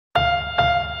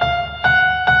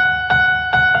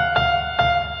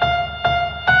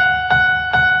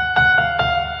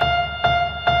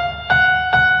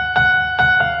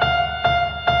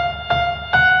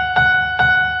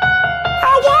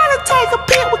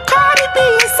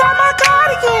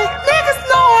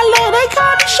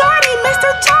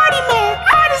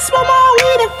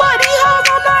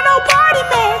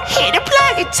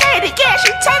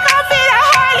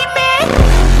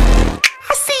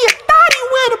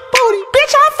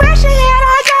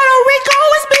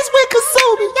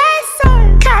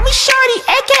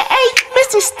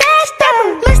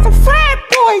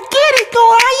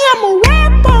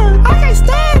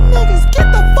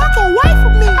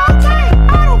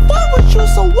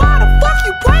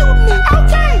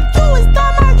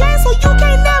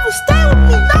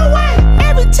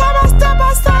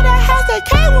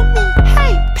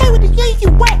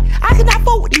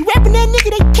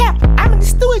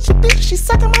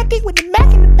my dick with the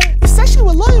Mac in the back. You said she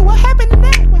was loyal, what happened to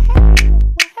that? What happened?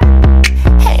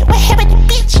 Hey, what happened to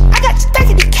bitch? I got stuck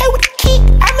in the K with the kick.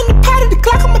 I'm in the pot of the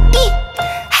Glock on my dick.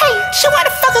 Hey, she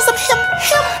wanna fuck us, I'm him.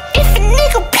 If a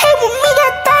nigga play with me,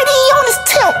 got 30 on his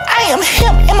tip. I am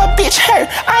him and my bitch her.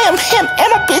 I am him and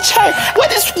my bitch her.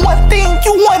 What is one thing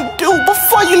you wanna do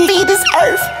before you leave this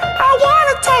earth? I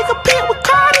wanna take a pill.